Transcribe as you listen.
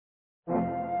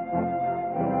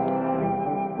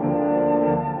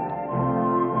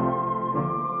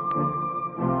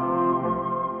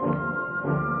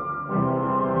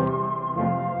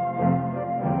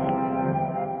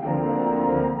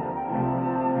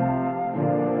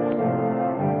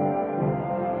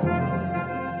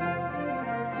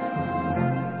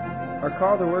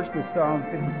call to worship is Psalm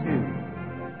 52.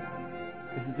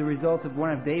 This is the result of one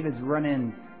of David's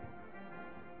run-ins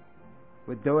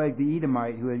with Doeg the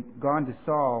Edomite, who had gone to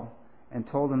Saul and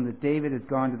told him that David has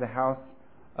gone to the house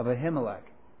of Ahimelech.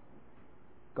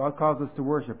 God calls us to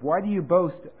worship. Why do you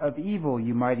boast of evil,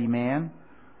 you mighty man?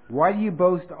 Why do you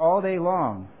boast all day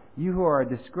long, you who are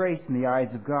a disgrace in the eyes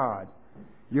of God?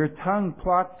 Your tongue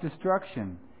plots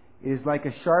destruction. It is like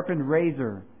a sharpened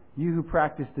razor, you who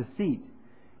practice deceit.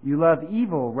 You love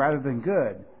evil rather than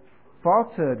good,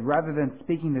 falsehood rather than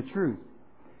speaking the truth.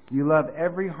 You love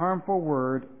every harmful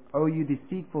word, O you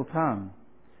deceitful tongue.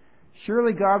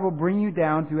 Surely God will bring you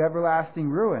down to everlasting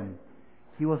ruin.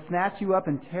 He will snatch you up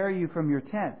and tear you from your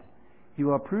tent. He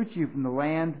will uproot you from the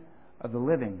land of the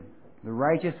living. The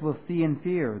righteous will see and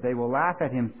fear. They will laugh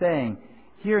at him, saying,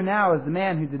 Here now is the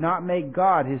man who did not make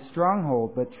God his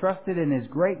stronghold, but trusted in his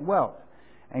great wealth,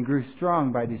 and grew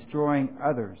strong by destroying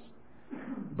others.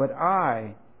 But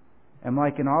I am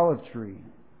like an olive tree,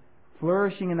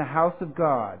 flourishing in the house of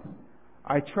God.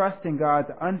 I trust in God's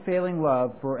unfailing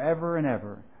love forever and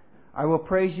ever. I will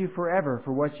praise you forever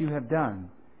for what you have done.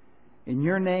 In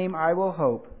your name I will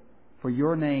hope, for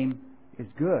your name is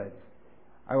good.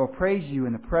 I will praise you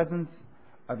in the presence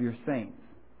of your saints.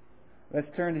 Let's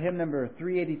turn to hymn number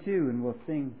 382 and we'll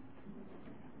sing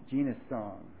Gina's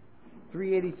song.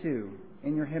 382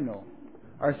 in your hymnal.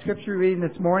 Our scripture reading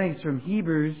this morning is from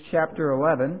Hebrews chapter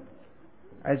 11.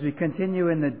 As we continue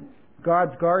in the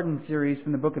God's Garden series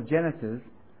from the book of Genesis,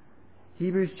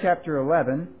 Hebrews chapter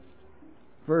 11,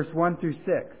 verse 1 through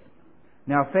 6.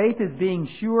 Now faith is being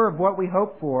sure of what we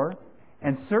hope for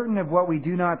and certain of what we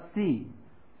do not see.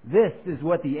 This is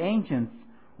what the ancients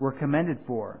were commended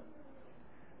for.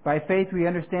 By faith we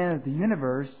understand that the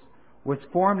universe was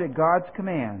formed at God's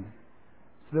command,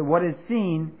 so that what is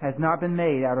seen has not been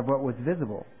made out of what was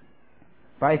visible.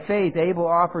 By faith Abel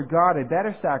offered God a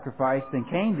better sacrifice than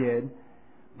Cain did.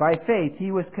 By faith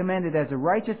he was commended as a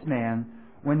righteous man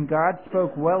when God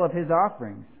spoke well of his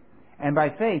offerings. And by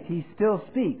faith he still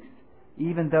speaks,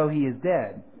 even though he is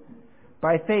dead.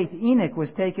 By faith Enoch was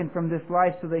taken from this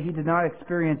life so that he did not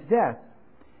experience death.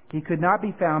 He could not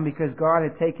be found because God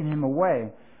had taken him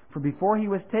away. For before he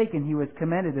was taken, he was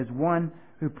commended as one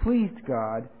who pleased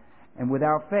God. And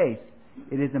without faith,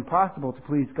 it is impossible to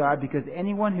please God, because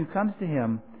anyone who comes to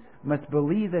him must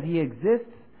believe that he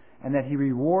exists and that he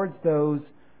rewards those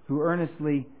who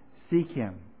earnestly seek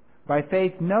him. By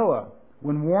faith Noah,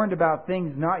 when warned about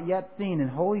things not yet seen in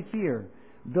holy fear,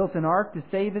 built an ark to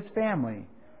save his family.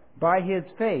 By his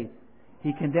faith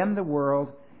he condemned the world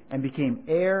and became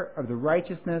heir of the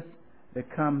righteousness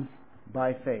that comes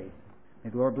by faith.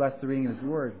 May the Lord bless the reading of his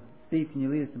word. Steve, can you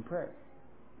lead us in prayer?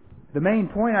 The main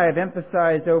point I have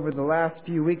emphasized over the last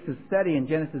few weeks of study in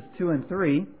Genesis 2 and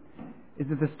 3 is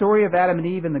that the story of Adam and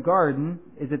Eve in the garden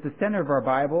is at the center of our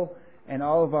Bible and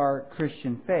all of our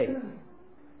Christian faith.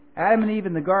 Adam and Eve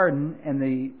in the garden, and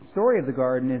the story of the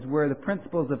garden, is where the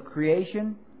principles of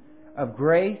creation, of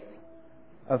grace,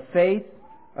 of faith,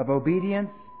 of obedience,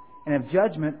 and of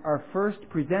judgment are first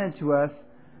presented to us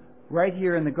right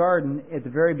here in the garden at the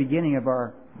very beginning of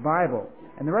our Bible.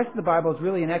 And the rest of the Bible is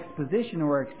really an exposition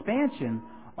or expansion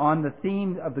on the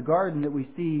theme of the garden that we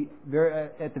see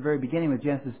at the very beginning with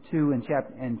Genesis 2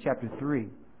 and chapter 3.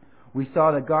 We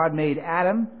saw that God made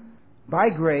Adam by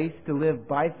grace to live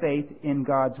by faith in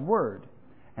God's Word.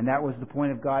 And that was the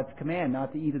point of God's command,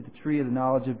 not to eat of the tree of the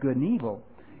knowledge of good and evil.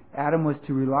 Adam was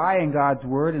to rely on God's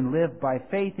Word and live by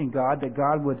faith in God, that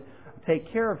God would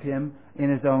take care of him in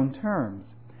his own terms.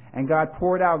 And God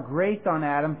poured out grace on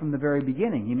Adam from the very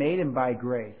beginning. He made him by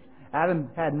grace. Adam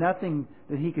had nothing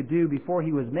that he could do before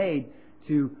he was made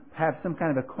to have some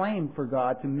kind of a claim for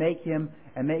God to make him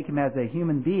as a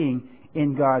human being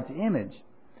in God's image.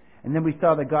 And then we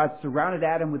saw that God surrounded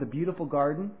Adam with a beautiful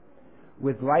garden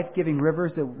with life-giving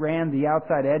rivers that ran the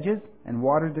outside edges and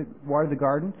watered the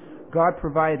garden. God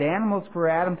provided animals for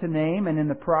Adam to name, and in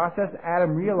the process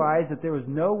Adam realized that there was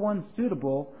no one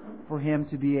suitable for him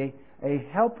to be a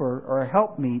helper or a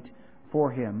helpmeet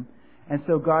for him. And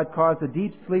so God caused a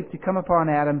deep sleep to come upon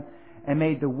Adam and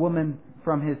made the woman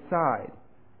from his side.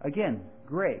 Again,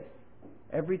 grace.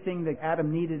 Everything that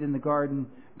Adam needed in the garden,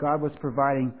 God was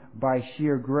providing by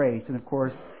sheer grace. And of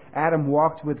course, Adam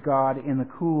walked with God in the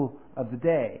cool of the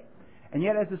day. And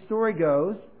yet, as the story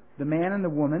goes, the man and the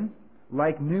woman,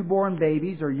 like newborn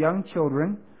babies or young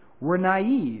children, were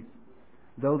naive.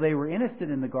 Though they were innocent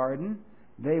in the garden,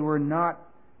 they were not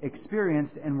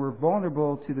experienced and were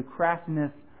vulnerable to the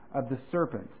craftiness of the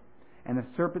serpent. And the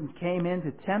serpent came in to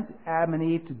tempt Adam and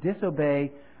Eve to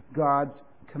disobey God's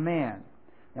command.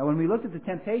 Now, when we looked at the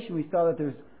temptation, we saw that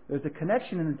there's a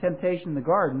connection in the temptation in the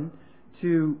garden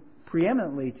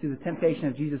preeminently to the temptation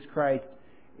of Jesus Christ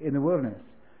in the wilderness.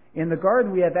 In the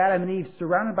garden, we have Adam and Eve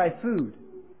surrounded by food,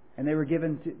 and they were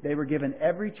given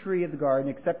every tree of the garden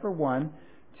except for one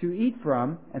to eat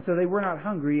from, and so they were not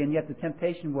hungry, and yet the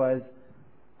temptation was,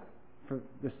 for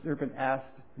the serpent asked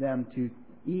them to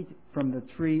eat from the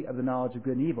tree of the knowledge of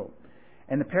good and evil.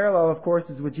 And the parallel, of course,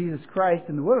 is with Jesus Christ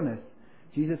in the wilderness.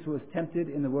 Jesus was tempted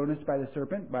in the wilderness by the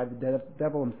serpent, by the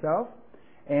devil himself,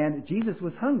 and Jesus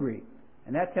was hungry.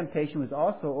 And that temptation was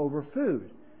also over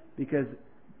food, because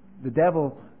the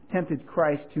devil tempted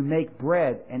Christ to make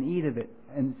bread and eat of it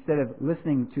instead of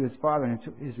listening to his Father. And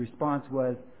his response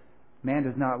was, man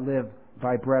does not live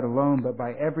by bread alone, but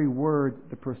by every word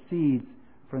that proceeds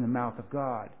from the mouth of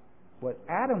God. What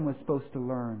Adam was supposed to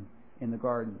learn in the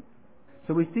garden.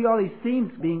 So we see all these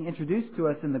themes being introduced to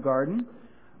us in the garden.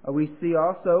 We see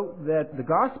also that the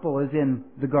gospel is in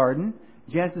the garden.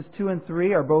 Genesis 2 and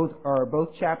 3 are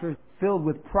both chapters filled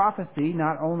with prophecy,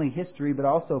 not only history, but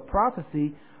also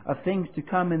prophecy of things to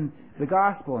come in the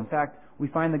gospel. In fact, we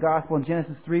find the gospel in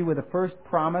Genesis 3 with the first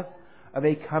promise of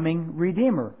a coming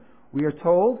Redeemer. We are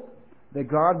told that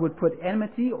God would put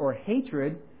enmity or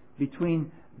hatred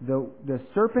between the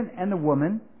serpent and the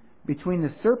woman, between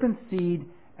the serpent's seed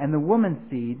and the woman's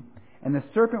seed, and the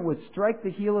serpent would strike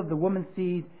the heel of the woman's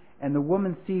seed, and the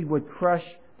woman's seed would crush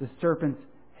the serpent's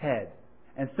head.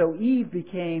 And so Eve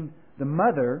became the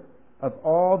mother of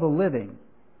all the living.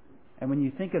 And when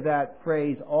you think of that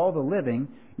phrase, all the living,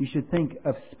 you should think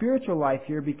of spiritual life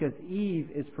here, because Eve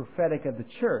is prophetic of the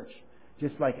church,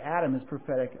 just like Adam is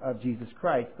prophetic of Jesus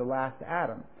Christ, the last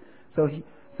Adam.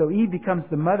 So Eve becomes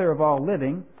the mother of all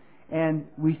living, and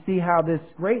we see how this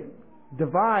great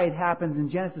divide happens in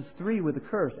Genesis 3 with the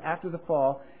curse after the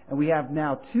fall, and we have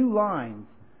now two lines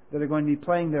that are going to be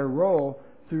playing their role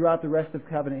throughout the rest of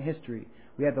covenant history.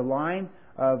 We have the line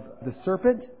of the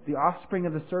serpent, the offspring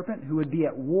of the serpent, who would be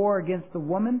at war against the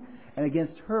woman and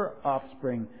against her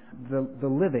offspring, the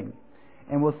living.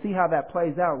 And we'll see how that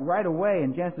plays out right away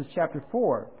in Genesis chapter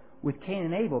 4 with Cain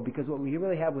and Abel, because what we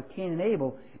really have with Cain and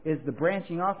Abel is the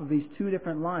branching off of these two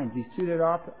different lines, these two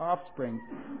different offsprings.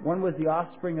 One was the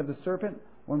offspring of the serpent,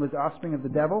 one was the offspring of the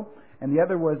devil, and the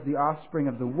other was the offspring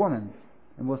of the woman.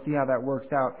 And we'll see how that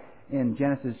works out in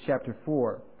Genesis chapter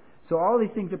 4. So all these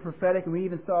things are prophetic, and we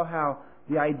even saw how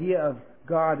the idea of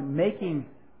God making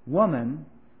woman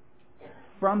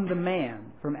from the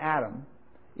man, from Adam,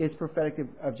 is prophetic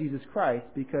of Jesus Christ,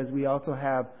 because we also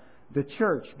have the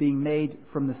church being made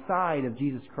from the side of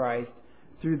Jesus Christ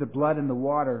through the blood and the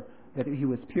water that he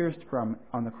was pierced from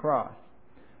on the cross.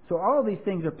 So all of these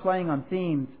things are playing on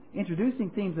themes, introducing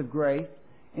themes of grace,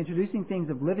 introducing things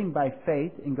of living by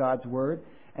faith in God's Word,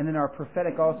 and then are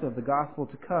prophetic also of the gospel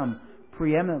to come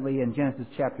preeminently in Genesis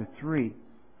chapter 3.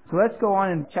 So let's go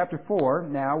on in chapter 4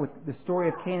 now with the story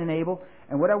of Cain and Abel.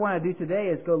 And what I want to do today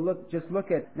is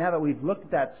look at, now that we've looked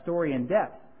at that story in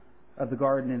depth of the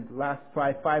garden in the last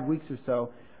five weeks or so,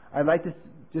 I'd like to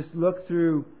just look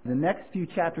through the next few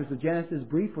chapters of Genesis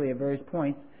briefly at various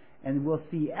points, and we'll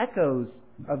see echoes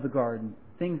of the garden,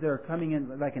 things that are coming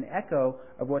in like an echo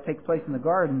of what takes place in the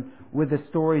garden with the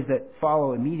stories that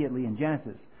follow immediately in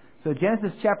Genesis. So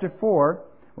Genesis chapter 4,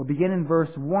 we'll begin in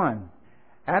verse 1.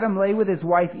 Adam lay with his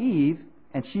wife Eve,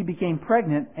 and she became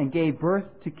pregnant and gave birth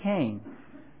to Cain.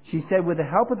 She said, with the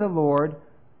help of the Lord,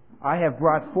 I have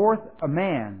brought forth a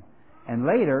man. And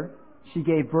later, she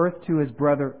gave birth to his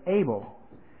brother Abel.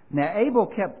 Now Abel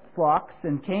kept flocks,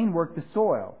 and Cain worked the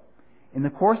soil. In the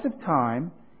course of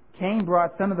time, Cain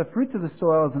brought some of the fruits of the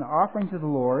soil as an offering to the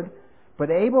Lord,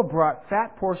 but Abel brought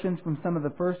fat portions from some of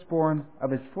the firstborn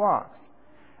of his flocks.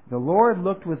 The Lord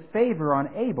looked with favor on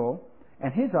Abel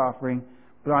and his offering,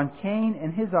 but on Cain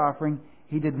and his offering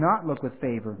he did not look with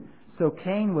favor. So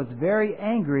Cain was very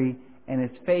angry, and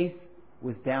his face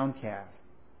was downcast.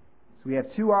 So we have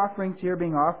two offerings here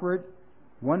being offered,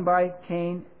 one by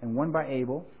Cain and one by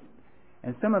Abel.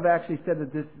 And some have actually said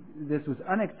that this was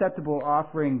unacceptable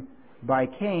offering by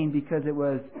Cain because it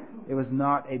was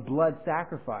not a blood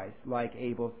sacrifice like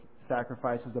Abel's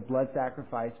sacrifice was a blood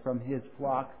sacrifice from his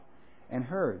flocks and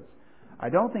herds. I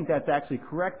don't think that's actually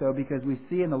correct, though, because we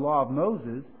see in the law of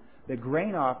Moses that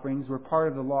grain offerings were part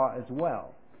of the law as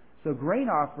well. So grain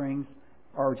offerings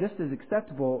are just as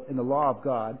acceptable in the law of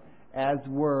God as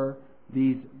were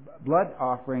these blood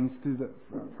offerings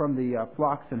from the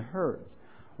flocks and herds.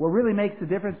 What really makes the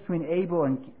difference between Abel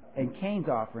and Cain's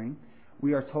offering,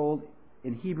 we are told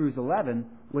in Hebrews 11,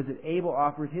 was that Abel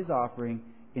offered his offering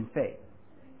in faith.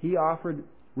 He offered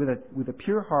with a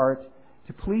pure heart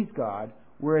to please God,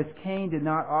 whereas Cain did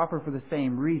not offer for the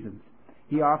same reasons.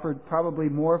 He offered probably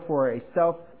more for a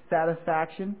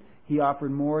self-satisfaction. he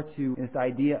offered more to this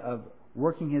idea of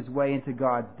working his way into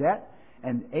God's debt,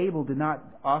 and Abel did not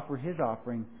offer his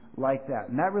offering like that.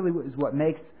 And that really is what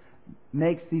makes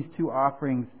these two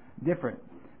offerings different.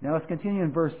 Now let's continue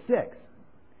in verse 6.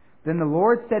 Then the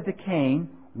Lord said to Cain,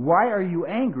 "Why are you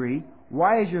angry?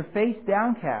 Why is your face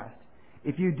downcast?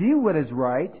 If you do what is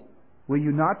right, will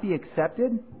you not be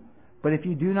accepted? But if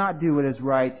you do not do what is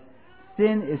right,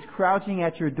 sin is crouching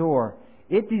at your door.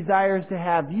 It desires to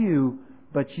have you,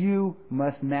 but you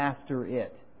must master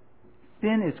it."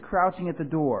 Sin is crouching at the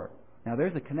door. Now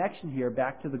there's a connection here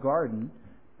back to the garden,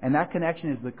 and that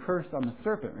connection is the curse on the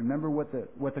serpent. Remember what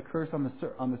the curse on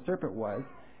the serpent was?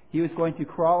 He was going to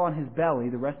crawl on his belly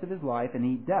the rest of his life and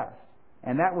eat dust.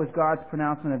 And that was God's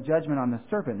pronouncement of judgment on the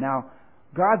serpent. Now,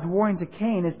 God's warning to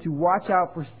Cain is to watch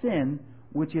out for sin,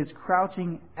 which is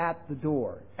crouching at the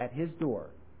door, at his door.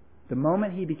 The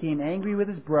moment he became angry with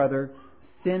his brother,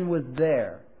 sin was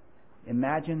there.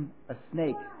 Imagine a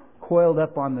snake coiled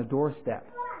up on the doorstep.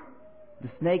 The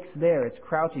snake's there, it's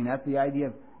crouching. That's the idea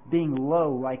of being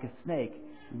low like a snake,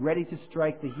 ready to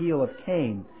strike the heel of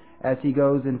Cain as he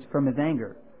goes in from his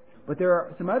anger. But there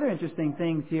are some other interesting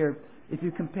things here if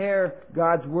you compare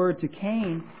God's word to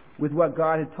Cain with what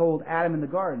God had told Adam in the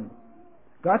garden.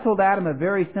 God told Adam a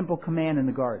very simple command in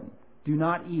the garden. Do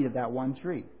not eat of that one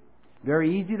tree.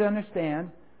 Very easy to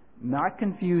understand, not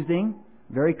confusing,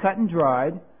 very cut and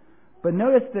dried. But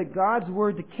notice that God's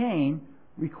word to Cain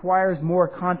requires more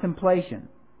contemplation.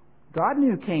 God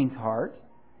knew Cain's heart.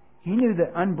 He knew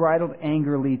that unbridled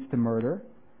anger leads to murder.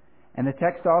 And the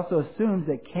text also assumes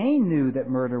that Cain knew that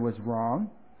murder was wrong.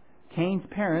 Cain's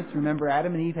parents, remember,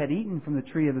 Adam and Eve had eaten from the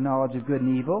tree of the knowledge of good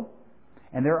and evil,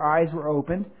 and their eyes were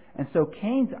opened. And so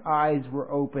Cain's eyes were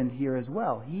opened here as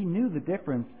well. He knew the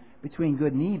difference between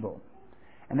good and evil.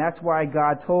 And that's why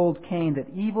God told Cain that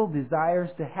evil desires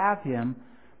to have him,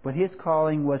 but his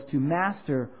calling was to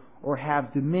master or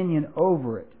have dominion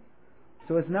over it.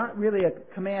 So it's not really a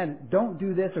command, don't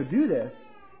do this or do this.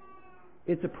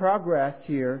 It's a progress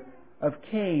here of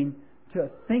Cain to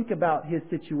think about his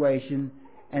situation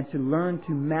and to learn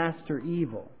to master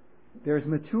evil. There's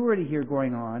maturity here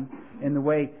going on in the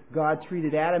way God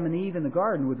treated Adam and Eve in the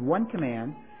garden with one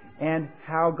command, and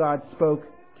how God spoke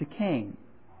to Cain.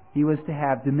 He was to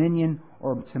have dominion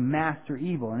or to master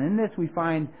evil. And in this we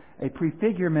find a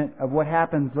prefigurement of what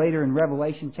happens later in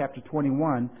Revelation chapter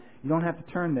 21. You don't have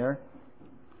to turn there,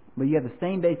 but you have the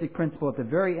same basic principle at the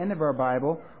very end of our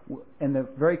Bible, and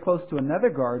very close to another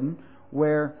garden,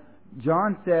 where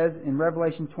John says in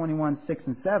Revelation 21, 6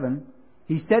 and 7,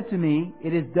 "He said to me,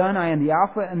 'It is done. I am the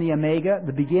Alpha and the Omega,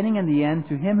 the beginning and the end.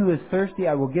 To him who is thirsty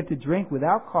I will give to drink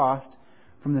without cost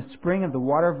from the spring of the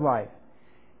water of life.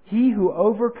 He who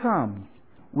overcomes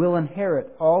will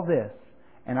inherit all this,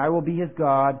 and I will be his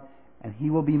God, and he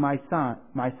will be my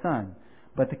son.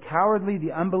 But the cowardly,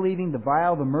 the unbelieving, the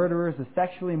vile, the murderers, the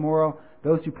sexually immoral,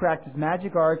 those who practice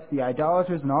magic arts, the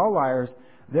idolaters, and all liars,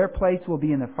 their place will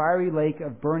be in the fiery lake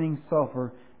of burning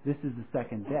sulfur. This is the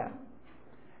second death.'"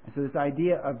 And so this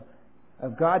idea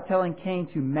of God telling Cain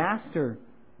to master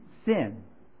sin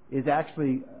is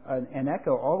actually an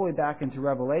echo all the way back into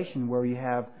Revelation, where you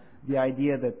have the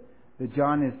idea that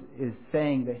John is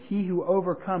saying that he who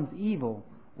overcomes evil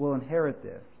will inherit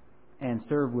this and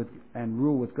serve with and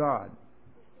rule with God.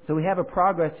 So we have a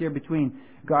progress here between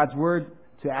God's word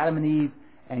to Adam and Eve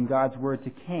and God's word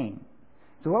to Cain.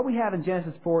 So what we have in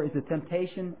Genesis 4 is the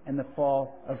temptation and the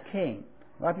fall of Cain.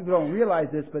 A lot of people don't realize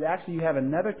this, but actually you have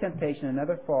another temptation,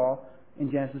 another fall in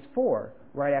Genesis 4,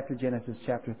 right after Genesis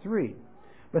chapter 3.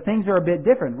 But things are a bit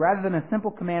different. Rather than a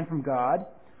simple command from God,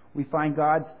 we find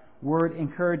God's word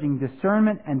encouraging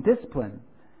discernment and discipline.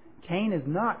 Cain is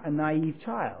not a naive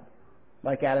child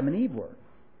like Adam and Eve were.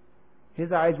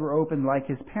 His eyes were opened like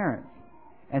his parents.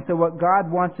 And so what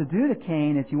God wants to do to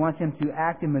Cain is he wants him to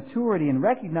act in maturity and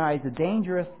recognize the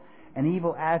dangerous and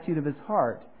evil attitude of his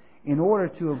heart in order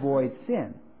to avoid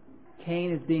sin.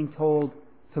 Cain is being told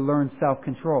to learn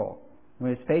self-control.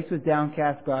 When his face was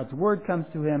downcast, God's word comes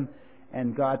to him,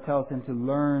 and God tells him to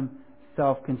learn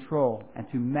self-control and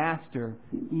to master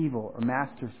evil or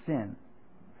master sin.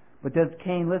 But does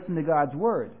Cain listen to God's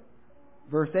word?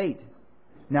 Verse 8.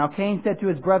 "Now Cain said to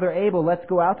his brother Abel, 'Let's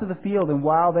go out to the field.' And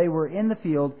while they were in the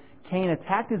field, Cain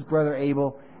attacked his brother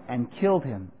Abel and killed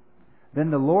him.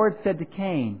 Then the Lord said to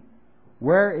Cain,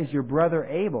 'Where is your brother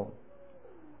Abel?'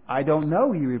 'I don't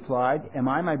know,' he replied. 'Am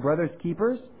I my brother's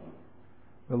keepers?'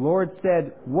 The Lord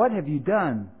said, 'What have you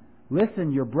done?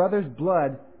 Listen, your brother's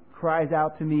blood cries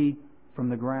out to me from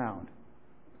the ground.'"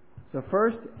 So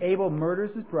first, Abel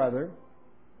murders his brother,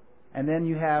 and then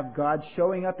you have God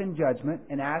showing up in judgment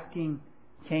and asking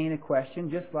Cain a question,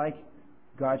 just like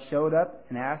God showed up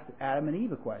and asked Adam and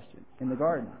Eve a question in the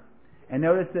garden. And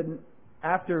notice that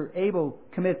after Abel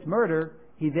commits murder,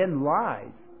 he then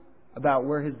lies about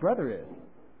where his brother is.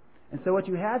 And so what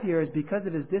you have here is, because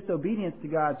of his disobedience to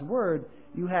God's word,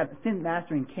 you have sin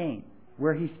mastering Cain,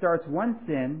 where he starts one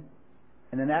sin,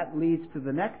 and then that leads to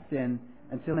the next sin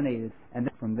until eliminated. And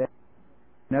then from there,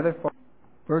 another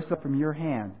verse up from your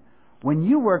hand. When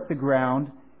you work the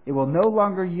ground, it will no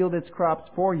longer yield its crops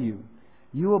for you.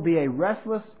 You will be a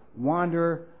restless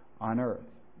wanderer on earth.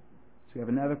 So we have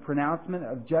another pronouncement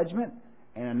of judgment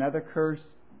and another curse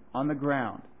on the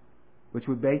ground, which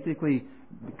would basically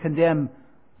condemn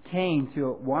Cain to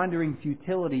a wandering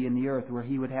futility in the earth where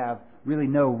he would have really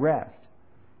no rest.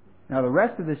 Now the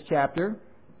rest of this chapter,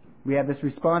 we have this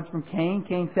response from Cain.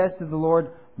 Cain says to the Lord,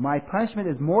 "My punishment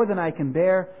is more than I can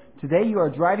bear. Today you are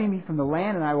driving me from the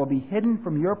land, and I will be hidden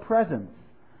from your presence.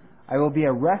 I will be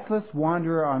a restless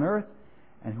wanderer on earth,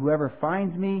 and whoever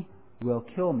finds me will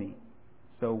kill me."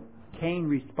 So Cain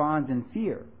responds in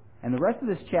fear. And the rest of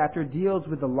this chapter deals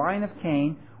with the line of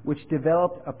Cain, which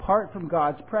developed apart from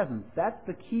God's presence. That's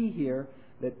the key here,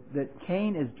 that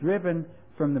Cain is driven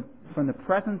from the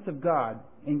presence of God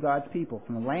in God's people,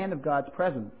 from the land of God's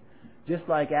presence. Just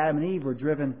like Adam and Eve were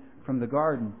driven from the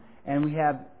garden. And we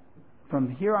have, from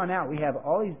here on out, we have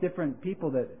all these different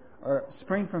people that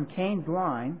spring from Cain's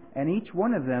line, and each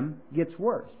one of them gets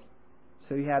worse.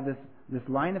 So you have this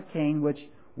line of Cain, which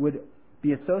would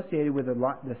be associated with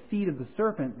the seed of the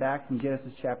serpent back from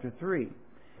Genesis chapter 3.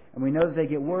 And we know that they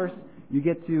get worse. You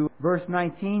get to verse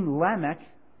 19, Lamech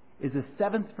is the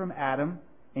seventh from Adam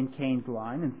in Cain's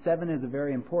line, and 7 is a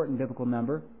very important biblical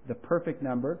number, the perfect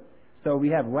number. So we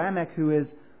have Lamech, who is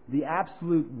the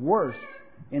absolute worst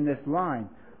in this line.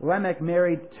 Lamech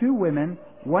married 2 women,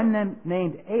 one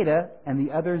named Ada and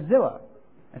the other Zillah.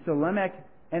 And so Lamech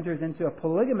enters into a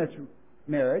polygamous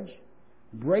marriage,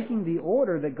 breaking the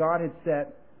order that God had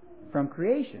set from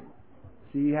creation.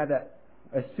 So you have that,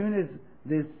 as soon as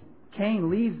this Cain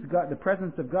leaves the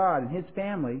presence of God and his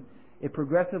family, it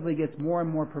progressively gets more and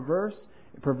more perverse.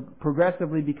 It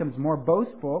progressively becomes more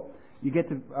boastful. You get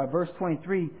to verse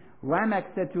 23. Lamech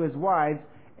said to his wives,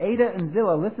 "Ada and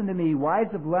Zillah, listen to me.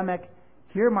 Wives of Lamech,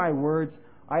 hear my words.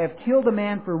 I have killed a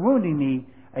man for wounding me,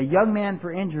 a young man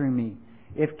for injuring me.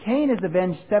 If Cain is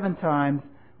avenged 7 times,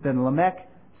 then Lamech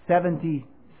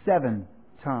 77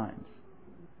 times."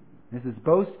 This is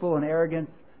boastful and arrogance.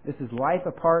 This is life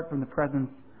apart from the presence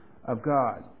of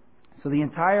God. So the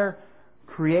entire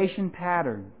creation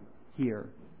pattern here,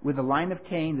 with the line of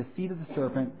Cain, the seed of the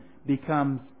serpent,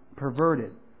 becomes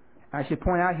perverted. I should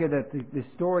point out here that the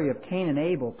story of Cain and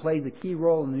Abel plays a key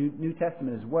role in the New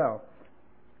Testament as well.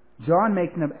 John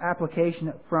makes an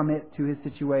application from it to his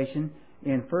situation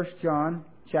in 1 John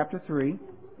chapter 3.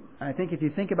 I think if you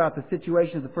think about the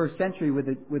situation of the first century with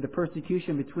the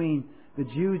persecution between the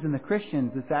Jews and the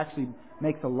Christians, this actually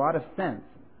makes a lot of sense.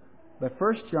 But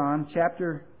 1 John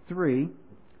chapter 3,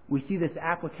 we see this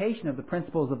application of the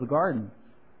principles of the garden.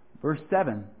 Verse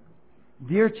 7,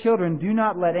 "Dear children, do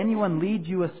not let anyone lead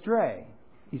you astray."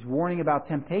 He's warning about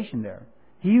temptation there.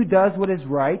 "He who does what is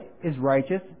right is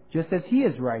righteous, just as he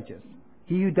is righteous.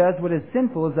 He who does what is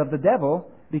sinful is of the devil,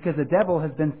 because the devil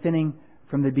has been sinning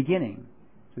from the beginning."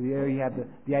 So there you have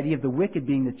the idea of the wicked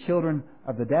being the children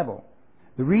of the devil.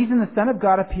 "The reason the Son of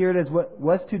God appeared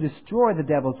was to destroy the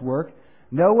devil's work.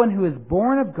 No one who is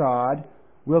born of God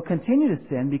will continue to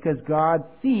sin, because God's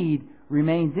seed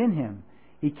remains in him.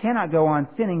 He cannot go on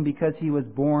sinning because he was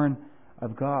born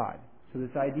of God." So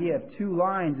this idea of 2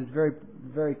 lines is very,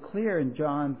 very clear in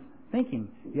John's thinking.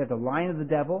 You have the line of the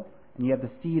devil, and you have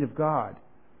the seed of God.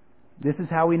 This is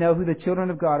how we know who the children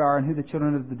of God are and who the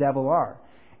children of the devil are.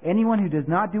 "Anyone who does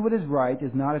not do what is right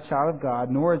is not a child of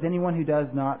God, nor is anyone who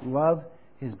does not love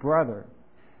his brother.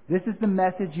 This is the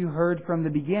message you heard from the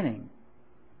beginning."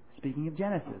 Speaking of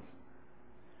Genesis.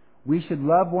 "We should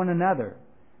love one another.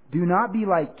 Do not be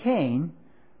like Cain,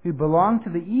 who belonged to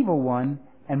the evil one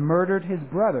and murdered his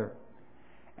brother.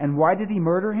 And why did he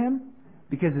murder him?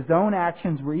 Because his own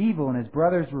actions were evil and his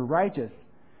brothers were righteous.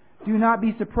 Do not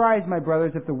be surprised, my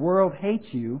brothers, if the world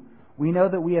hates you. We know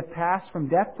that we have passed from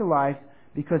death to life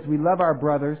because we love our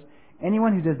brothers.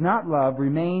 Anyone who does not love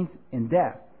remains in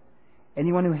death.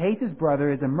 Anyone who hates his brother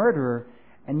is a murderer,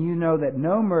 and you know that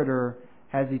no murderer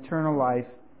has eternal life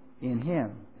in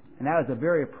him." And that is a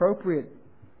very appropriate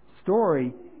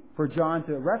story for John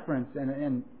to reference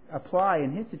and apply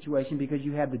in his situation, because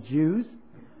you had the Jews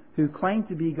who claimed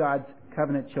to be God's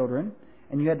covenant children,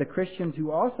 and you had the Christians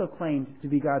who also claimed to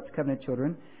be God's covenant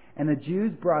children, and the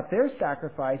Jews brought their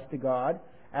sacrifice to God,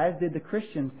 as did the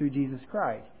Christians through Jesus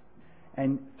Christ.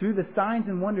 And through the signs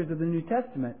and wonders of the New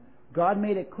Testament, God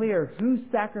made it clear whose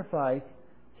sacrifice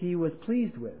He was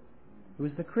pleased with. It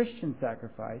was the Christian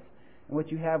sacrifice. And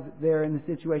what you have there in the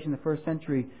situation in the first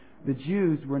century, the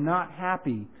Jews were not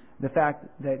happy the fact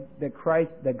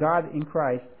that God in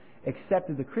Christ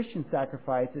accepted the Christian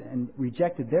sacrifice and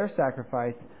rejected their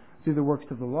sacrifice through the works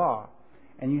of the law.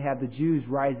 And you have the Jews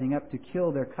rising up to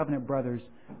kill their covenant brothers,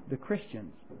 the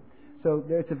Christians. So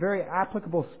it's a very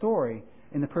applicable story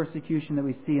in the persecution that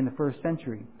we see in the first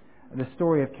century, the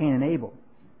story of Cain and Abel.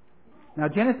 Now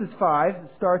Genesis 5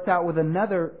 starts out with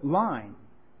another line,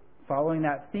 following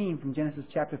that theme from Genesis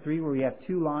chapter 3 where we have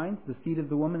two lines, the seed of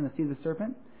the woman and the seed of the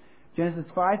serpent. Genesis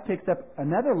 5 picks up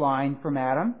another line from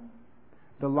Adam,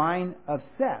 the line of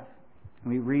Seth.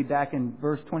 And we read back in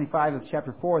verse 25 of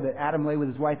chapter 4 that Adam lay with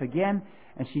his wife again,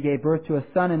 and she gave birth to a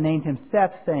son and named him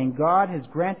Seth, saying, God has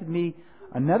granted me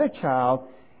another child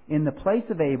in the place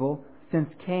of Abel, since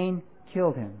Cain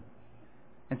killed him.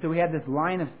 And so we have this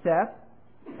line of Seth.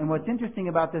 And what's interesting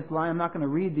about this line, I'm not going to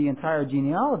read the entire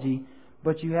genealogy,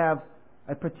 but you have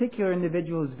a particular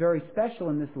individual who's very special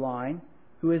in this line,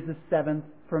 who is the seventh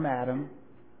from Adam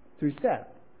through Seth.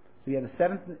 So you have the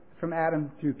seventh from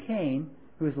Adam through Cain,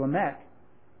 who is Lamech,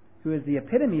 who is the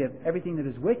epitome of everything that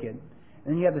is wicked. And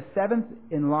then you have the seventh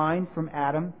in line from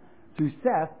Adam through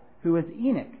Seth, who is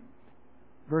Enoch.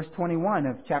 Verse 21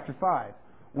 of chapter 5.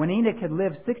 When Enoch had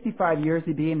lived 65 years,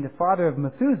 he became the father of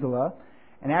Methuselah.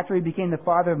 And after he became the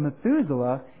father of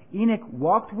Methuselah, Enoch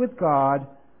walked with God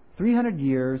 300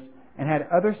 years and had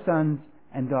other sons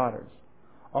and daughters.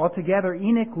 Altogether,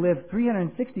 Enoch lived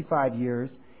 365 years.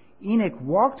 Enoch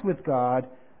walked with God.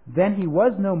 Then he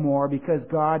was no more because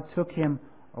God took him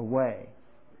away.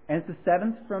 And it's the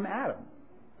seventh from Adam.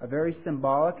 A very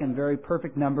symbolic and very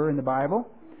perfect number in the Bible.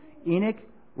 Enoch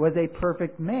was a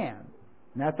perfect man.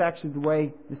 And that's actually the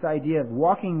way this idea of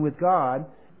walking with God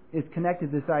is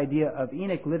connected to this idea of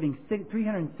Enoch living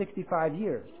 365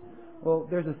 years. Well,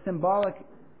 there's a symbolic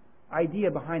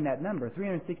idea behind that number.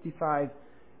 365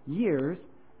 years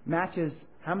matches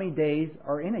how many days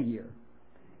are in a year.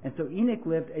 And so Enoch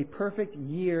lived a perfect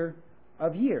year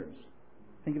of years.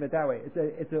 Think of it that way.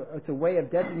 It's a way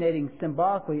of designating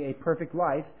symbolically a perfect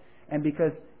life. And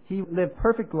because he lived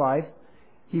perfect life,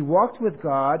 he walked with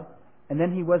God, and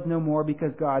then he was no more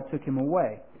because God took him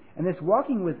away. And this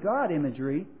walking with God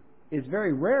imagery is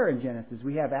very rare in Genesis.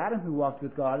 We have Adam who walked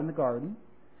with God in the garden.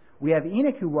 We have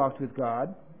Enoch who walked with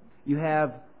God. You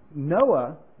have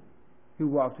Noah who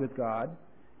walked with God.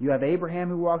 You have Abraham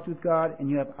who walked with God. And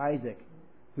you have Isaac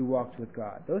who walked with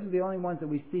God. Those are the only ones that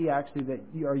we see actually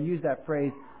that are used that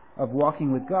phrase of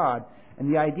walking with God.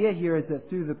 And the idea here is that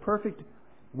through the perfect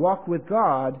walk with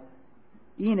God,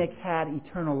 Enoch had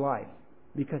eternal life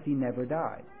because he never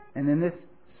died. And in this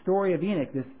story of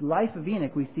Enoch, this life of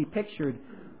Enoch, we see pictured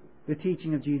the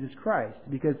teaching of Jesus Christ.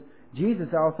 Because Jesus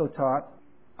also taught,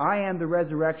 I am the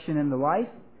resurrection and the life.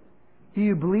 He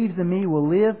who believes in me will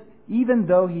live even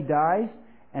though he dies,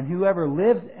 and whoever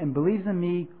lives and believes in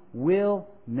me will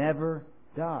never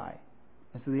die.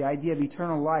 And so the idea of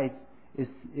eternal life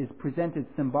is presented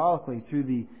symbolically through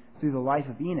the life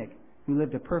of Enoch, who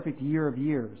lived a perfect year of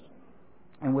years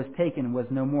and was taken and was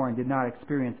no more and did not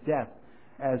experience death,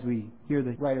 as we hear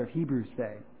the writer of Hebrews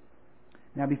say.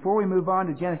 Now, before we move on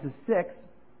to Genesis 6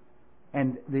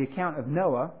 and the account of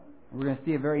Noah, we're going to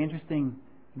see a very interesting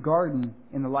garden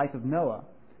in the life of Noah.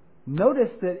 Notice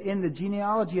that in the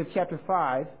genealogy of chapter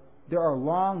 5, there are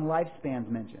long lifespans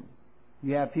mentioned.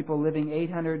 You have people living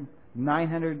 800,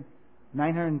 900,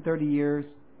 930 years,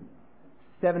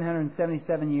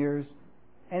 777 years.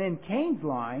 And in Cain's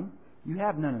line, you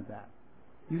have none of that.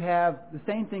 You have the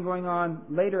same thing going on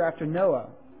later after Noah.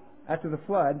 After the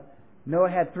flood, Noah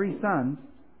had 3 sons,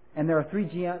 and there are three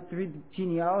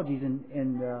genealogies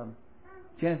in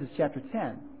Genesis chapter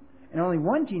 10. And only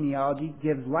one genealogy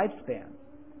gives lifespans.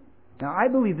 Now, I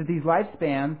believe that these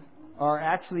lifespans are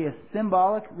actually a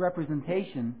symbolic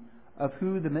representation of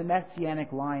who the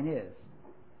messianic line is.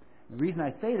 The reason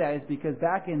I say that is because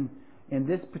back in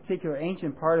this particular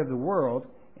ancient part of the world,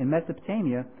 in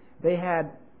Mesopotamia, they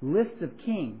had lists of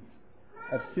kings,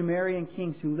 of Sumerian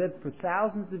kings who lived for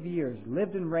thousands of years,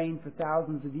 lived and reigned for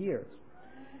thousands of years.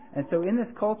 And so in this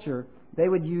culture, they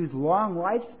would use long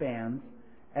lifespans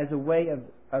as a way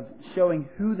of showing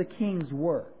who the kings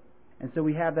were. And so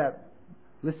we have that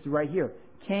listed right here.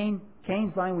 Cain's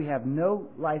line, we have no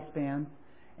lifespans.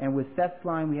 And with Seth's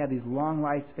line, we have these long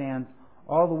lifespans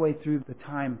all the way through the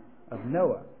time of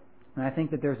Noah. And I think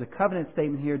that there's a covenant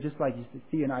statement here, just like you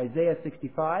see in Isaiah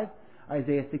 65.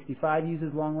 Isaiah 65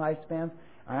 uses long lifespans.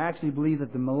 I actually believe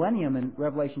that the millennium in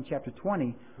Revelation chapter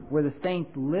 20, where the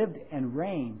saints lived and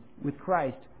reigned with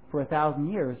Christ for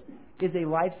 1,000 years, is a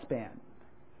lifespan,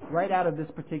 right out of this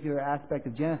particular aspect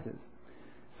of Genesis.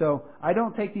 So I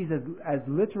don't take these as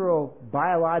literal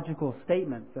biological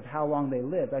statements of how long they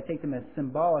lived. I take them as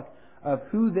symbolic of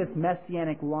who this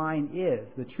messianic line is,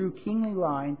 the true kingly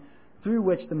line through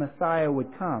which the Messiah would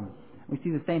come. We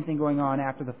see the same thing going on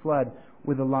after the flood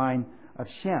with the line of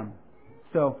Shem.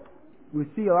 So we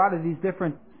see a lot of these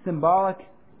different symbolic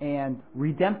and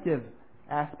redemptive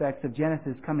aspects of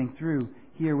Genesis coming through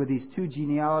here with these two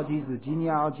genealogies, the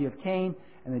genealogy of Cain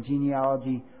and the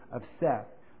genealogy of Seth.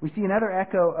 We see another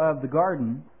echo of the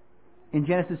garden in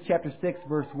Genesis chapter 6,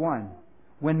 verse 1.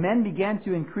 When men began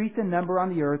to increase in number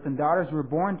on the earth and daughters were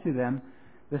born to them,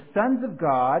 the sons of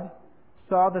God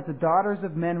saw that the daughters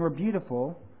of men were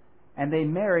beautiful, and they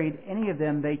married any of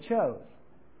them they chose.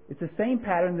 It's the same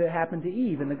pattern that happened to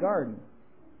Eve in the garden.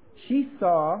 She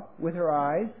saw with her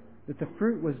eyes that the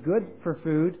fruit was good for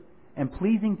food and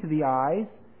pleasing to the eyes,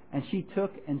 and she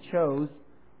took and chose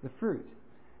the fruit.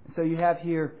 And so you have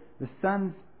here the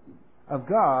sons of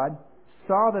God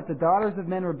saw that the daughters of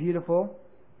men were beautiful,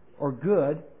 or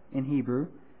good in Hebrew,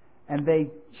 and they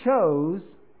chose,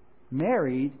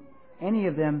 married any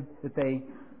of them that they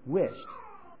wished.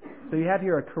 So you have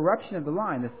here a corruption of the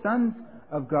line. The sons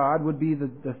of God would be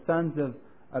the sons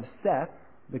of Seth,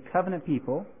 the covenant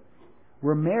people,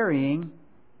 were marrying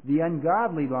the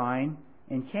ungodly line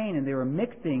in Cain, and they were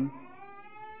mixing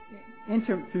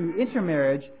through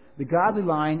intermarriage the godly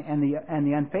line and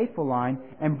the unfaithful line,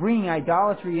 and bringing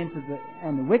idolatry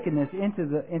and the wickedness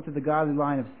into the godly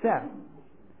line of Seth.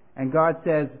 And God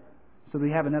says, so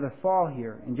we have another fall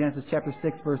here in Genesis chapter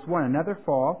 6, verse 1, another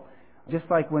fall, just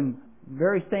like when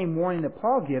very same warning that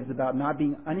Paul gives about not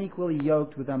being unequally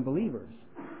yoked with unbelievers.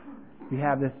 We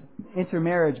have this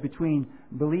intermarriage between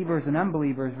believers and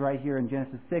unbelievers right here in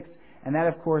Genesis 6, and that,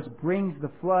 of course, brings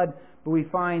the flood. But we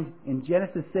find in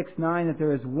Genesis 6:9 that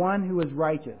there is one who is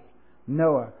righteous,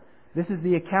 Noah. This is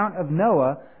the account of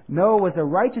Noah. Noah was a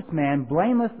righteous man,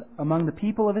 blameless among the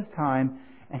people of his time,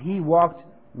 and he walked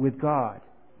with God.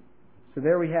 So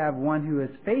there we have one who is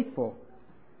faithful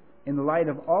in the light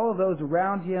of all of those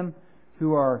around him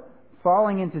who are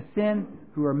falling into sin,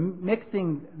 who are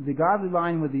mixing the godly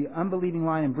line with the unbelieving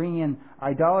line and bringing in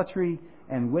idolatry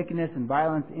and wickedness and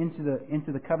violence into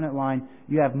the covenant line.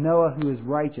 You have Noah who is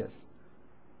righteous.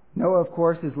 Noah, of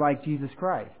course, is like Jesus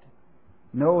Christ.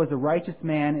 Noah was a righteous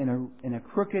man in a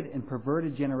crooked and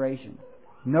perverted generation.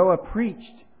 Noah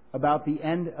preached about the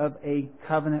end of a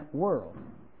covenant world,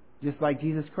 just like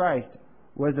Jesus Christ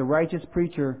was a righteous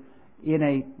preacher in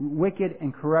a wicked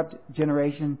and corrupt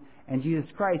generation, and Jesus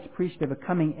Christ preached of a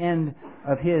coming end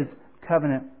of his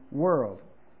covenant world.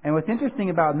 And what's interesting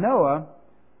about Noah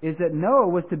is that Noah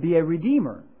was to be a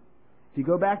redeemer. If you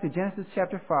go back to Genesis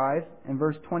chapter 5 and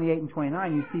verse 28 and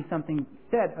 29, you see something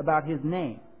said about his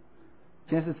name.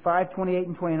 Genesis 5, 28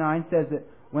 and 29 says that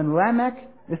when Lamech,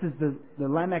 this is the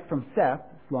Lamech from Seth's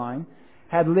line,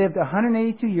 had lived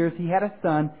 182 years, he had a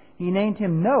son. He named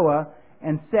him Noah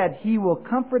and said, "He will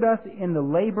comfort us in the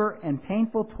labor and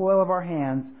painful toil of our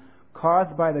hands,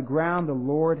 caused by the ground the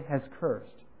Lord has cursed."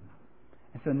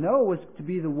 And so Noah was to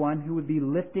be the one who would be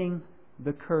lifting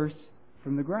the curse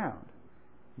from the ground.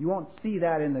 You won't see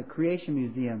that in the Creation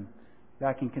Museum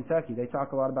back in Kentucky. They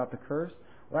talk a lot about the curse.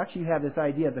 Well, actually, you have this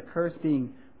idea of the curse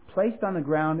being placed on the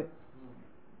ground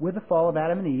with the fall of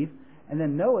Adam and Eve, and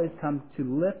then Noah has come to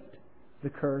lift the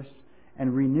curse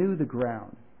and renew the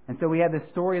ground. And so we have this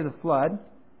story of the flood,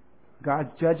 God's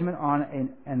judgment on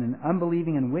an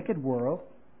unbelieving and wicked world,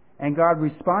 and God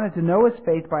responded to Noah's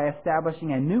faith by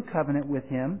establishing a new covenant with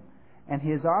him and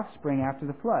his offspring after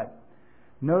the flood.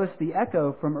 Notice the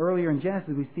echo from earlier in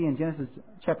Genesis. We see in Genesis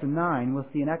chapter 9, we'll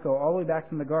see an echo all the way back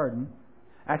from the garden.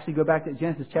 Actually, go back to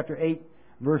Genesis chapter 8,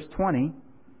 verse 20.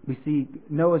 We see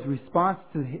Noah's response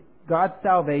to God's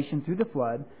salvation through the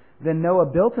flood. Then Noah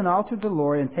built an altar to the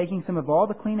Lord, and taking some of all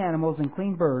the clean animals and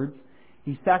clean birds,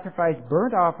 he sacrificed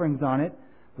burnt offerings on it.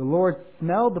 The Lord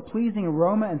smelled the pleasing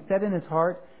aroma and said in his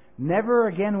heart, "Never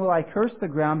again will I curse the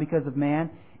ground because of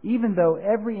man, even though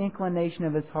every inclination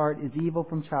of his heart is evil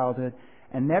from childhood.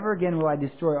 And never again will I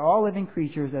destroy all living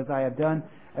creatures as I have done.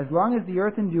 As long as the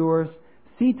earth endures,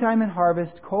 seed time and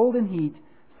harvest, cold and heat,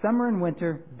 summer and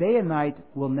winter, day and night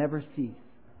will never cease."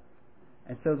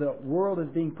 And so the world is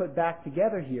being put back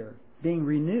together here, being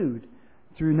renewed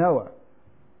through Noah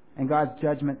and God's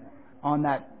judgment on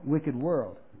that wicked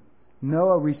world.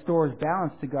 Noah restores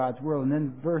balance to God's world. And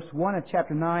then verse 1 of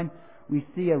chapter 9, we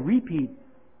see a repeat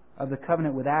of the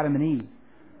covenant with Adam and Eve.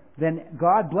 Then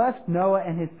God blessed Noah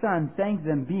and his son, saying to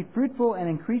them, "Be fruitful and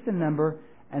increase in number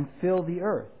and fill the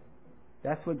earth."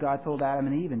 That's what God told Adam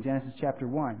and Eve in Genesis chapter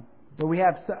 1. But we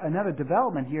have another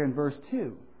development here in verse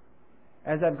 2.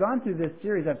 As I've gone through this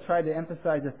series, I've tried to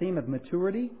emphasize the theme of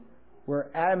maturity, where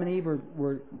Adam and Eve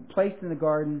were placed in the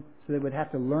garden so they would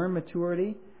have to learn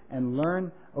maturity and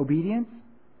learn obedience.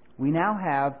 We now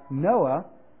have Noah,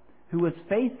 who was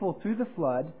faithful through the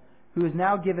flood, who is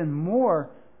now given more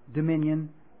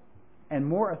dominion and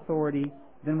more authority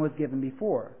than was given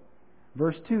before.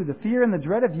 Verse 2, the fear and the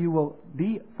dread of you will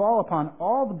fall upon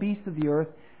all the beasts of the earth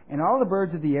and all the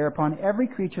birds of the air, upon every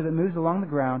creature that moves along the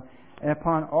ground, and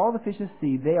upon all the fish of the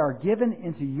sea. They are given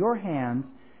into your hands.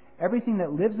 Everything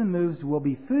that lives and moves will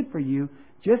be food for you.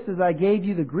 Just as I gave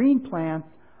you the green plants,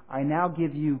 I now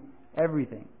give you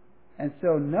everything. And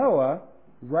so Noah,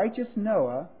 righteous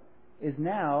Noah, is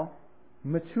now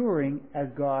maturing as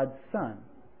God's son.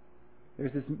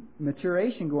 There's this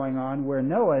maturation going on where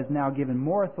Noah is now given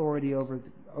more authority over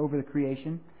the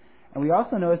creation. And we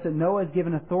also notice that Noah is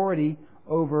given authority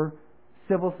over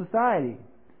civil society.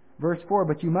 Verse 4,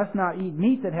 but you must not eat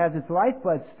meat that has its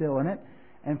lifeblood still in it,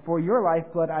 and for your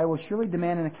lifeblood I will surely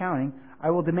demand an accounting. I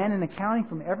will demand an accounting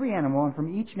from every animal, and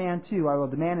from each man too I will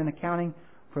demand an accounting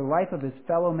for the life of his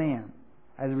fellow man.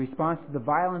 As a response to the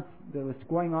violence that was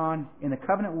going on in the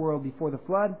covenant world before the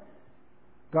flood,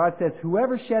 God says,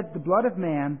 whoever sheds the blood of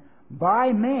man,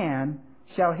 by man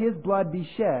shall his blood be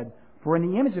shed, for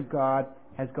in the image of God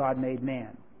has God made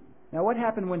man. Now what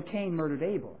happened when Cain murdered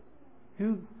Abel?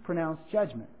 Who pronounced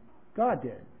judgment? God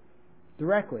did,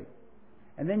 directly.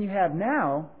 And then you have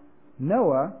now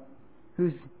Noah,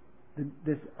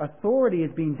 this authority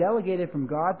is being delegated from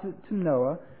God to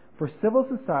Noah for civil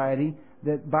society,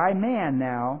 that by man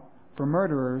now, for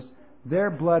murderers,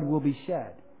 their blood will be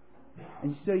shed.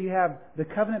 And so you have the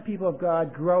covenant people of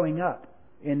God growing up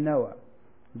in Noah,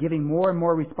 giving more and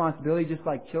more responsibility, just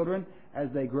like children. As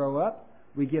they grow up,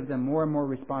 we give them more and more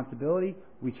responsibility.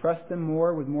 We trust them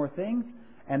more with more things,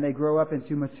 and they grow up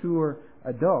into mature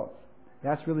adults.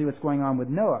 That's really what's going on with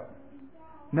Noah.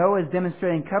 Noah is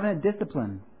demonstrating covenant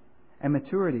discipline and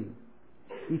maturity.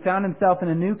 He found himself in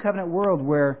a new covenant world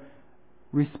where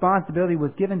responsibility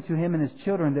was given to him and his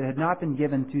children that had not been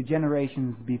given to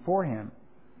generations before him.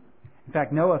 In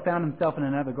fact, Noah found himself in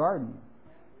another garden.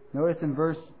 Notice in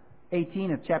verse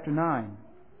 18 of chapter 9.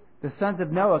 The sons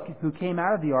of Noah who came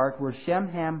out of the ark were Shem,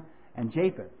 Ham, and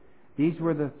Japheth. These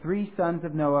were the three sons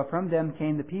of Noah. From them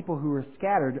came the people who were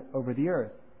scattered over the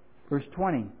earth. Verse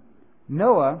 20.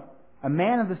 Noah, a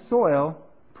man of the soil,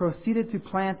 proceeded to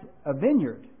plant a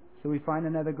vineyard. So we find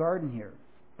another garden here.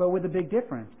 But with a big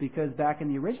difference, because back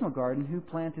in the original garden, who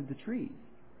planted the trees?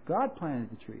 God planted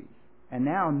the trees. And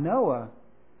now Noah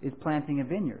is planting a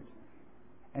vineyard.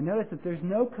 And notice that there's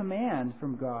no command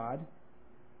from God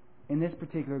in this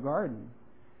particular garden,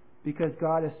 because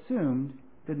God assumed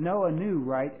that Noah knew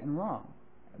right and wrong.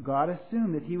 God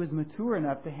assumed that he was mature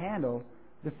enough to handle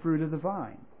the fruit of the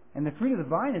vine. And the fruit of the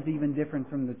vine is even different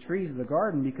from the trees of the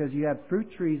garden, because you have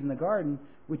fruit trees in the garden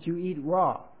which you eat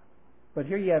raw. But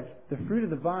here you have the fruit of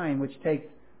the vine, which takes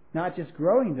not just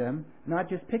growing them, not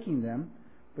just picking them,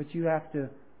 but you have to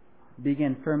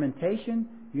begin fermentation,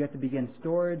 you have to begin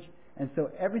storage. And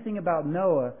so everything about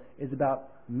Noah is about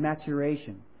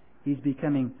maturation. He's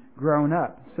becoming grown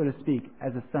up, so to speak,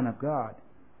 as a son of God.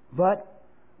 But,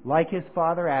 like his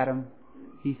father Adam,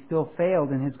 he still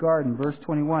failed in his garden. Verse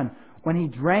 21, when he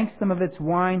drank some of its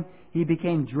wine, he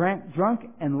became drunk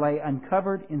and lay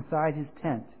uncovered inside his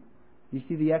tent. You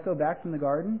see the echo back from the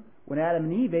garden? When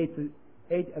Adam and Eve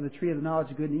ate of the tree of the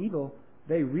knowledge of good and evil,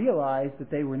 they realized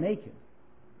that they were naked.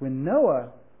 When Noah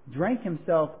drank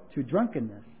himself to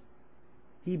drunkenness,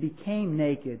 he became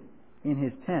naked in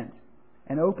his tent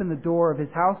and opened the door of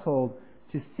his household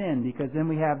to sin, because then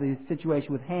we have the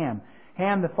situation with Ham.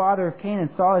 Ham, the father of Canaan,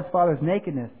 saw his father's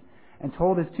nakedness and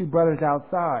told his two brothers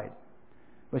outside.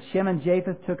 But Shem and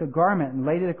Japheth took a garment and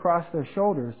laid it across their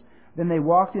shoulders. Then they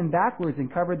walked in backwards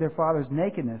and covered their father's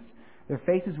nakedness. Their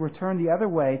faces were turned the other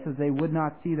way so they would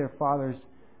not see their father's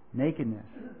nakedness.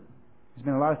 There's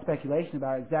been a lot of speculation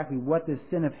about exactly what this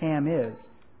sin of Ham is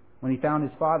when he found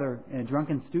his father in a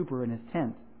drunken stupor in his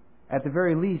tent. At the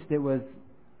very least, it was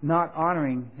not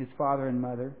honoring his father and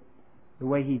mother, the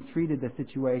way he treated the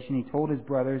situation. He told his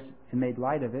brothers and made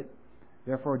light of it,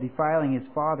 therefore defiling his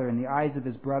father in the eyes of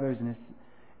his brothers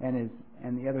and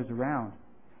the others around.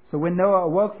 So when Noah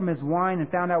awoke from his wine and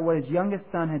found out what his youngest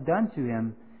son had done to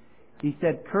him, he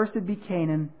said, "Cursed be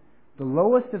Canaan, the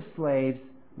lowest of slaves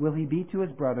will he be to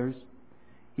his brothers."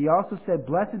 He also said,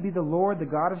 "Blessed be the Lord, the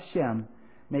God of Shem.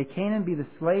 May Canaan be the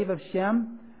slave of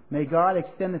Shem. May God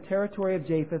extend the territory of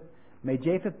Japheth. May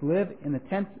Japheth live in the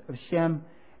tents of Shem,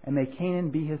 and may Canaan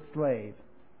be his slave."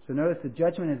 So notice the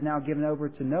judgment is now given over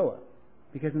to Noah.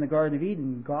 Because in the Garden of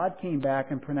Eden, God came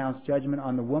back and pronounced judgment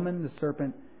on the woman, the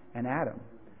serpent, and Adam.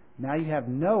 Now you have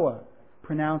Noah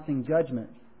pronouncing judgment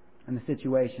on the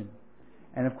situation.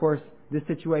 And of course, this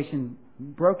situation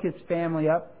broke his family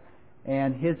up,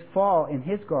 and his fall in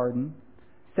his garden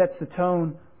sets the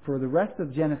tone for the rest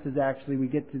of Genesis. Actually, we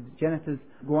get to Genesis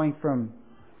going from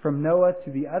Noah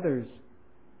to the others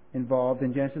involved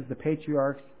in Genesis, the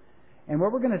patriarchs. And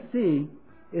what we're going to see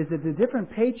is that the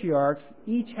different patriarchs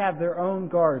each have their own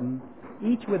garden,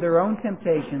 each with their own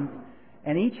temptations,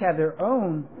 and each have their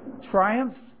own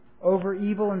triumphs over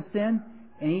evil and sin,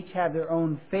 and each have their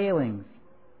own failings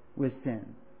with sin.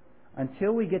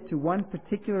 Until we get to one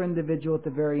particular individual at the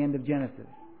very end of Genesis.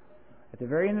 At the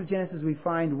very end of Genesis we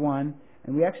find one,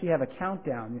 and we actually have a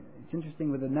countdown. It's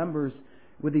interesting with the numbers,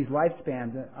 with these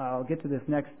lifespans. I'll get to this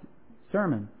next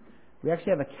sermon. We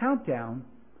actually have a countdown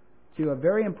to a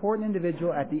very important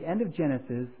individual at the end of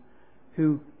Genesis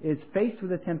who is faced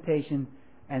with a temptation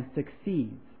and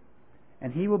succeeds.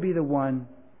 And he will be the one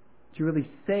to really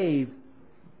save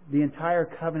the entire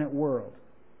covenant world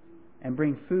and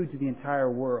bring food to the entire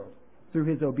world through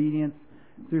his obedience,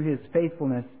 through his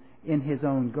faithfulness in his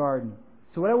own garden.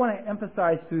 So what I want to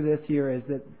emphasize through this here is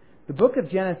that the book of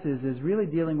Genesis is really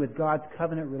dealing with God's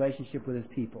covenant relationship with his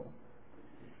people.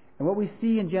 And what we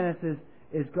see in Genesis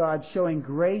is God showing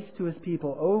grace to his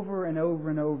people over and over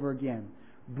and over again,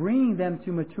 bringing them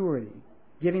to maturity,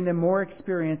 giving them more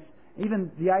experience.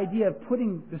 Even the idea of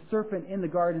putting the serpent in the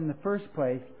garden in the first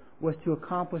place was to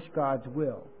accomplish God's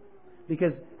will.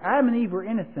 Because Adam and Eve were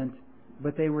innocent,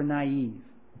 but they were naive.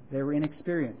 They were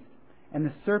inexperienced. And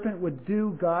the serpent would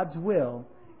do God's will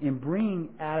in bringing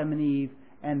Adam and Eve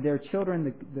and their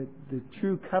children, the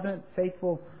true covenant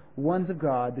faithful ones of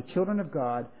God, the children of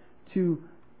God, to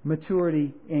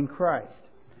maturity in Christ.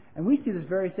 And we see this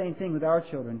very same thing with our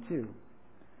children too.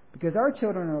 Because our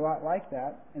children are a lot like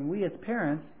that, and we as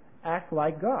parents act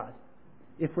like God.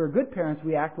 If we're good parents,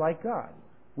 we act like God.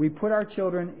 We put our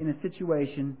children in a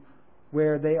situation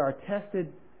where they are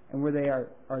tested and where they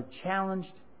are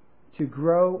challenged to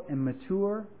grow and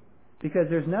mature, because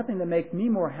there's nothing that makes me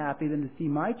more happy than to see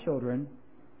my children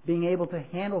being able to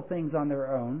handle things on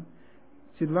their own,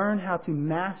 to learn how to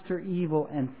master evil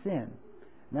and sin.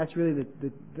 And that's really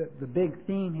the big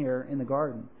theme here in the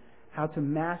garden. How to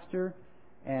master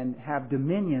and have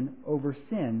dominion over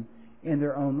sin in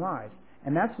their own lives.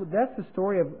 And that's the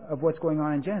story of what's going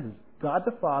on in Genesis. God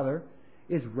the Father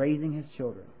is raising his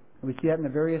children. And we see that in the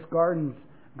various garden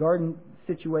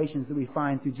situations that we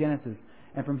find through Genesis.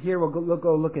 And from here we'll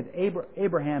go look at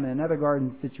Abraham in another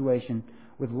garden situation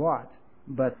with Lot.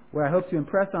 But what I hope to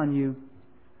impress on you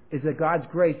is that God's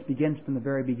grace begins from the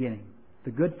very beginning.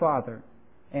 The good Father.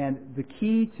 And the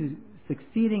key to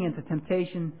succeeding into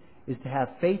temptation is to have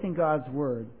faith in God's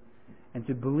Word and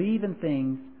to believe in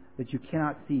things that you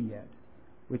cannot see yet,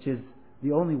 which is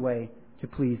the only way to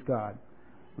please God.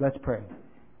 Let's pray.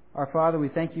 Our Father, we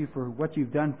thank you for what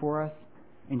you've done for us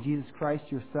in Jesus Christ,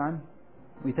 your Son.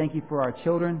 We thank you for our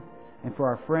children and for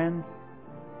our friends.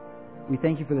 We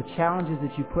thank you for the challenges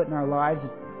that you put in our lives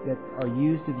that are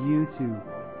used of you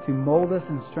to mold us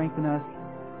and strengthen us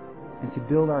and to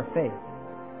build our faith.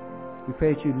 We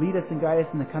pray that you lead us and guide us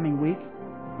in the coming week.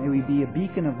 May we be a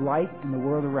beacon of light in the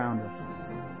world around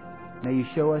us. May you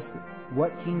show us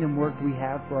what kingdom work we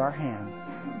have for our hands.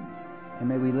 And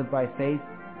may we live by faith,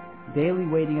 daily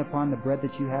waiting upon the bread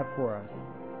that you have for us.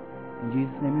 In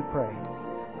Jesus' name we pray.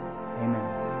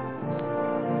 Amen.